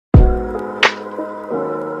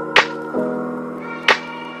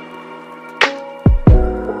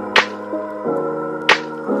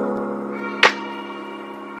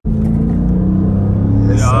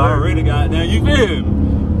You feel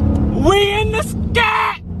me? We in the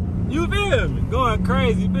scat. You feel me? Going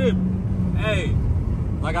crazy, you feel me? Hey,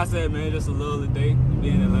 like I said, man, just a little day to be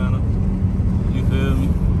in Atlanta. You feel me?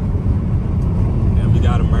 And we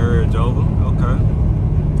gotta merge over. Okay.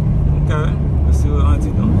 Okay. Let's see what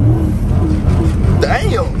Auntie doing.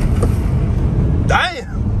 Damn. Damn.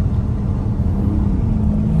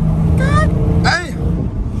 God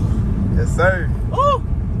damn. Yes, sir. Ooh.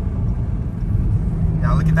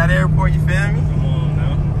 Y'all look at that airport, you feel me? Come on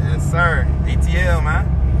now. Yes, sir. ATL, man.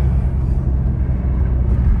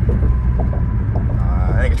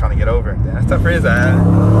 Nigga trying to get over. That's tough for his ass.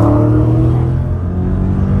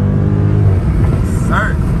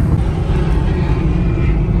 Sir.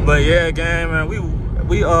 But yeah, gang, man, we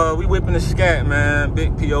whipping the scat, man.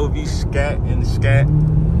 Big POV scat in the scat.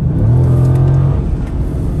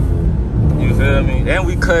 You feel me? And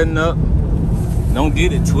we cutting up. Don't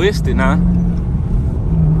get it twisted now.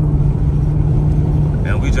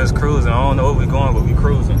 And we just cruising. I don't know where we going, but we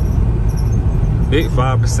cruising. Big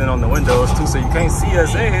 5% on the windows too, so you can't see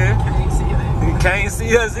us in here. You can't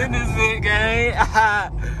see us in this big gang.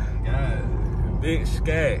 Big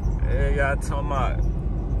scat. Yeah, y'all talking about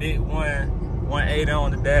big 180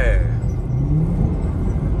 on the dash.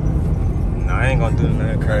 Nah, I ain't gonna do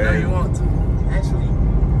nothing crazy. I know you want to, actually.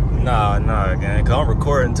 Nah, gang, cause I'm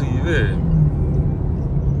recording to you, man.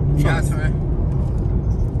 Yeah, man.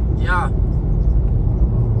 Yeah.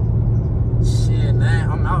 Shit, man,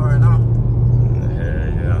 I'm out right now.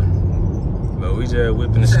 But we just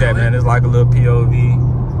whipping the scat, man. It's like a little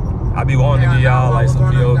POV. I be wanting to give y'all like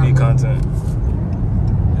some POV content.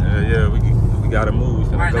 Yeah, we gotta move. We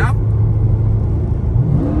finna right go. Now?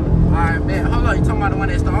 Alright, man. Hold on, you talking about the one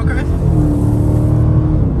that's the Oakhurst?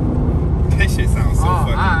 That shit sounds so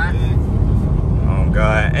fucking good. Oh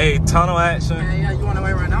God. Hey, tunnel action. Yeah, you wanna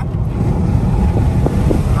wait right now?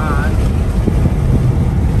 Alright.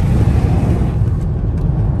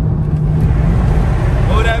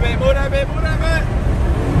 Move that bit, move that bit, move that bit.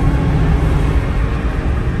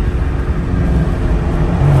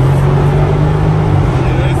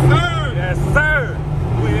 Yes, sir. Yes, sir.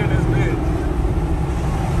 We in this bitch.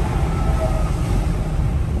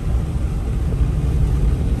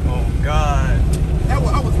 Oh God. I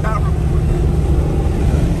was not recording.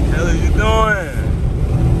 Hell are you doing?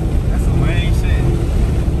 That's some lame shit.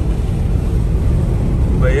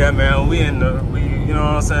 But yeah, man, we in the, you know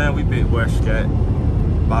what I'm saying? We big West Scat.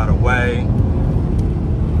 By the way.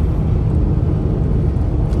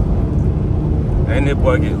 And that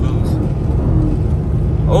boy get loose.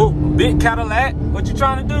 Oh, big Cadillac. What you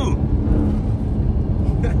trying to do?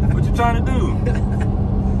 What you trying to do?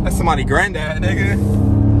 That's somebody granddad, nigga.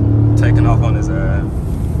 Taking off on his ass.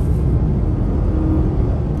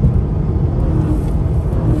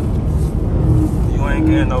 You ain't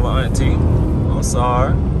getting over Auntie. I'm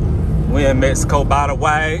sorry. We in Mexico, by the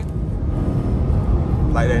way.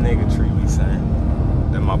 Like that nigga Tree be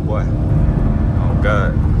saying. That my boy. Oh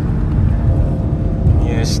God.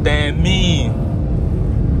 You understand me?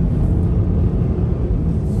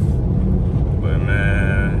 But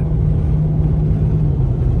man.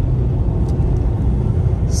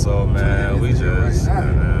 So man, we just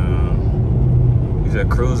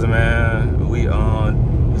cruising, man. We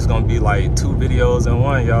it's gonna be like 2 videos in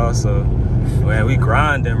one, y'all. So man, we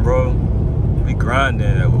grinding, bro. We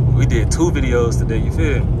grinding. We did 2 videos today, you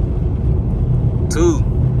feel me? 2.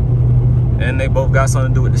 And they both got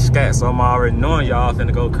something to do with the scat, so I'm already knowing y'all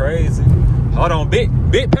finna go crazy. Hold on, big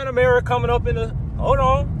Panamera coming up in the, hold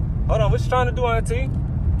on, what you trying to do, Auntie?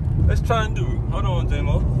 What you trying to do? Hold on,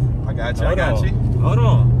 J-Mo. I got you, Hold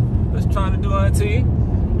on. What you trying to do, Auntie?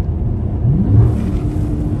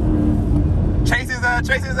 Chase his on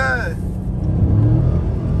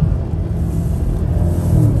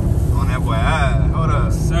that boy ass. Hold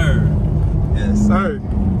up. Sir. Yes, sir.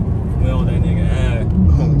 We on that nigga ass.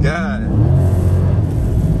 Oh, God.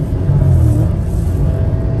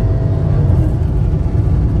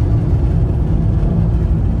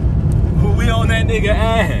 We on that nigga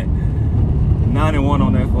ass. 91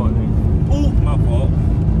 on that fault, nigga. Ooh, my fault.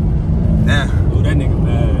 Damn. Ooh, that nigga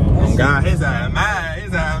mad. Oh, God. His ass mad.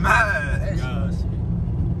 His ass mad. Gosh.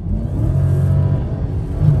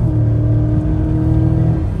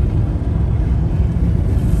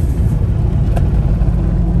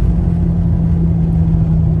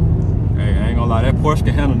 That Porsche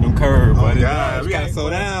can handle them curves, oh, buddy. God, we gotta slow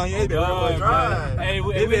down. Yeah, it's God, drive. Hey,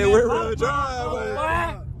 we in real drive,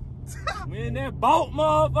 boy. We in that boat,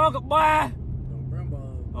 motherfucker, boy.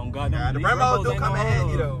 Oh God, the Brembos do come in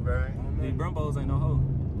handy though, bro. These Brembos ain't no hoe.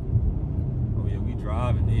 Oh yeah, we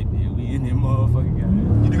driving it, yeah. We in there, motherfucking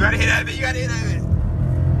guy. You gotta hit that bit. You gotta hit that bit.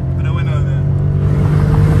 Open the window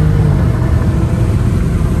then.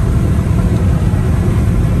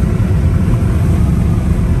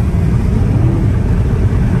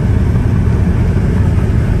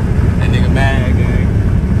 That nigga mad, gang.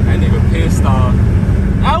 That nigga pissed off.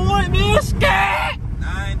 I want me a scat!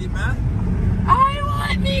 90, man. I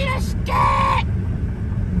want me a scat!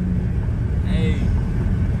 Hey.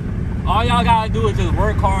 All y'all gotta do is just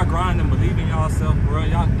work hard, grind, and believe in y'allself, bro.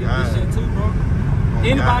 Y'all can get this shit too, bro.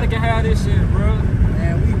 Anybody can have this shit, bro.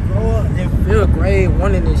 Man, we grow up in 5th grade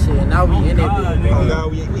wanting this shit, and now we in it, bro. Oh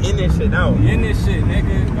God, we in this shit now. We in this shit,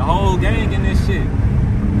 nigga. The whole gang in this shit.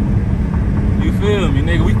 You feel me,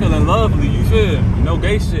 nigga? We feeling lovely, you feel me? No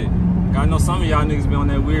gay shit. I know some of y'all niggas be on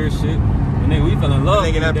that weird shit. But nigga, we feeling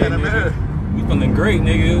lovely Nigga, that today, nigga. We feeling great,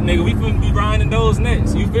 nigga. Nigga, we finna be riding those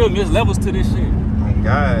necks. You feel me? There's levels to this shit. Oh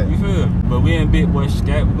God. You feel me? But we in Big Boy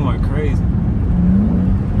Scat, we going crazy.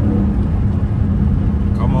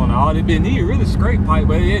 Come on, all they been need really scrape pipe,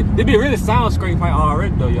 but they be really sound scrape pipe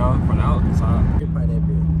already though, y'all, from the outside.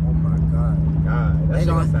 Oh my God. God, that shit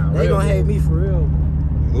gonna sound They real gonna hate me for real.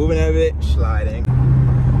 Moving that bit, sliding.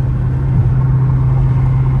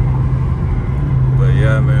 But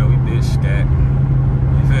yeah, man, we did scat.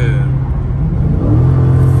 You feel me?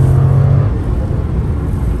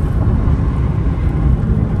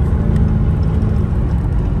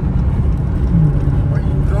 Where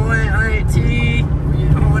you going, auntie? Where you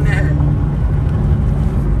going at?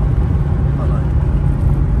 Hold on.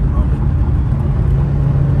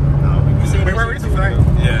 No, we You seen good. that Wait, shit too, right?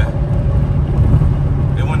 Yeah.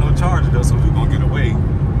 There wasn't no charger though, so we gonna get away.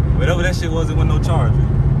 Whatever that shit was, it wasn't no charger.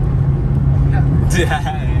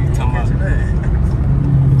 Yeah, come on.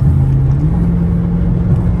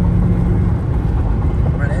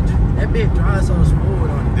 That bit drives so smooth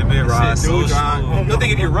on it. That bit ride so Dude, drive. smooth. Don't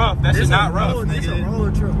think it get rough. That shit not rough, It's a nigga.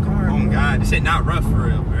 road trip car. Oh God, this shit not rough for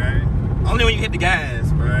real, bro. Only when you hit the gas,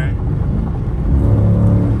 bro.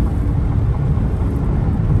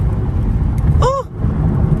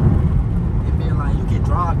 It be like you can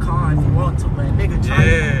draw a car if you want to, but nigga try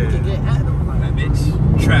Yeah. you can get at them like That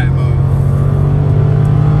bitch trap mode.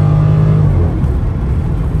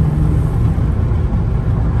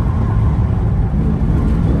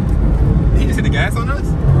 He just hit the gas on us?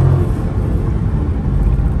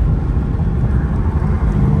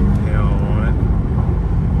 He don't want it.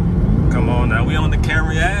 Come on now, we on the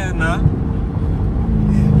camera ad now.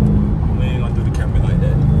 We ain't gonna do the camera like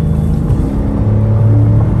that.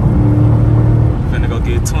 Finna go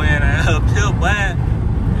get twin and uphill, boy.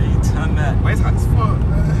 Yeah, you turn that. Why it's hot as fuck,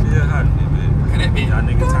 bro? Yeah, hot in it, man. Look at that bitch. Y'all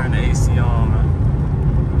niggas turn the AC on, man.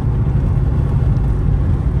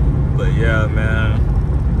 But yeah, man.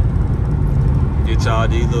 Get y'all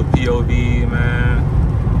these little POV, man.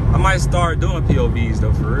 I might start doing POVs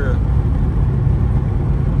though, for real.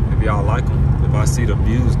 If y'all like them. If I see the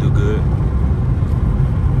views do good.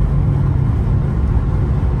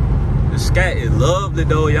 The Scat is lovely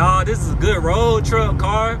though, y'all. This is a good road truck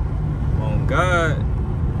car. Oh God.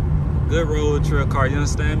 Good road truck car, you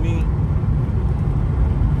understand me?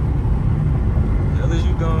 The hell is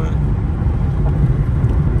you doing?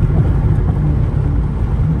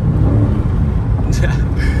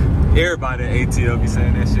 Everybody at ATL be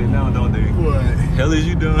saying that shit now, don't they? What? Hell is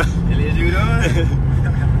you doing? Hell is you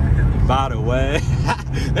doing? By the way,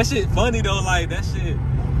 that shit funny though. Like that shit,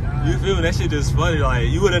 you feel me? That shit just funny. Like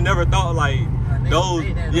you would have never thought like those.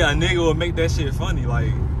 Yeah, a nigga would make that shit funny.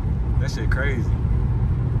 Like that shit crazy.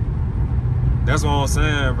 That's what I'm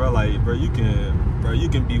saying, bro. Like, bro, you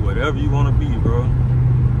can be whatever you want to be, bro.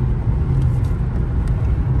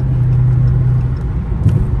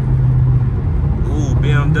 Ooh,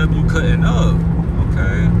 BMW cutting up.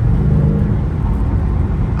 Okay.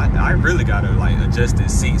 I really gotta like adjust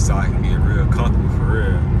this seat so I can get real comfortable for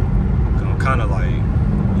real. 'Cause I'm kind of like,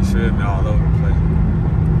 you feel me, all over the